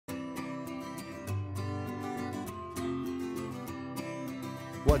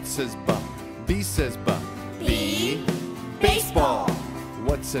What says B? B says B. B. Baseball.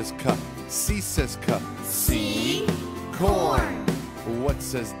 What says C? C says C. C. Corn. What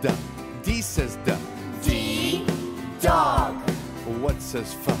says D? D says D. D. Dog. What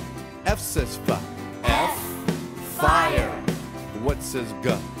says F? F says F. F. Fire. What says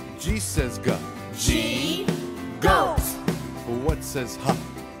G? G says G. G. Goat. What says H?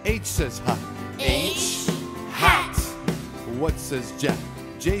 H says H. H. Hat. What says J?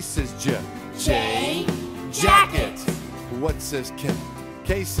 J says J. J. Jacket. What says K?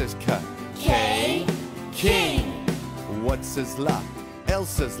 K says K. K. King. What says L? L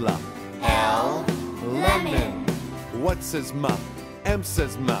says L. L. Lemon. What says M? M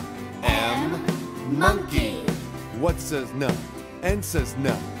says M. M. Monkey. What says N? N says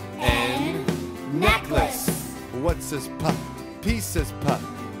N. N. Necklace. What says P? P says P.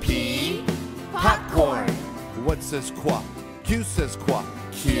 P. Popcorn. What says Q? Q says Q.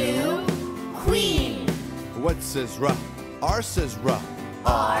 Q. Queen. What says R? R says R.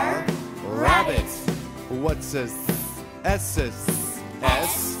 R. Rabbit. What says S says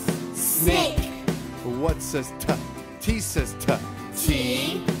S. Snake. What says T? T says T.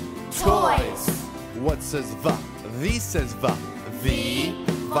 T. Toys. What says V? V says V. V.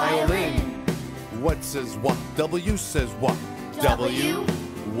 Violin. What says W? W says W. W.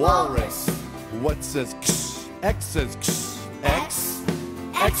 Walrus. What says X? X says X. X.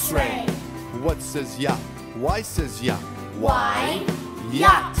 X-ray. What says Y? Y says Y. Y.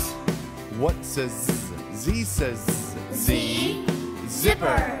 Yacht. What says Z? Z says Z.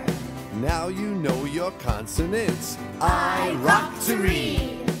 Zipper. Now you know your consonants. I rock to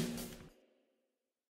read.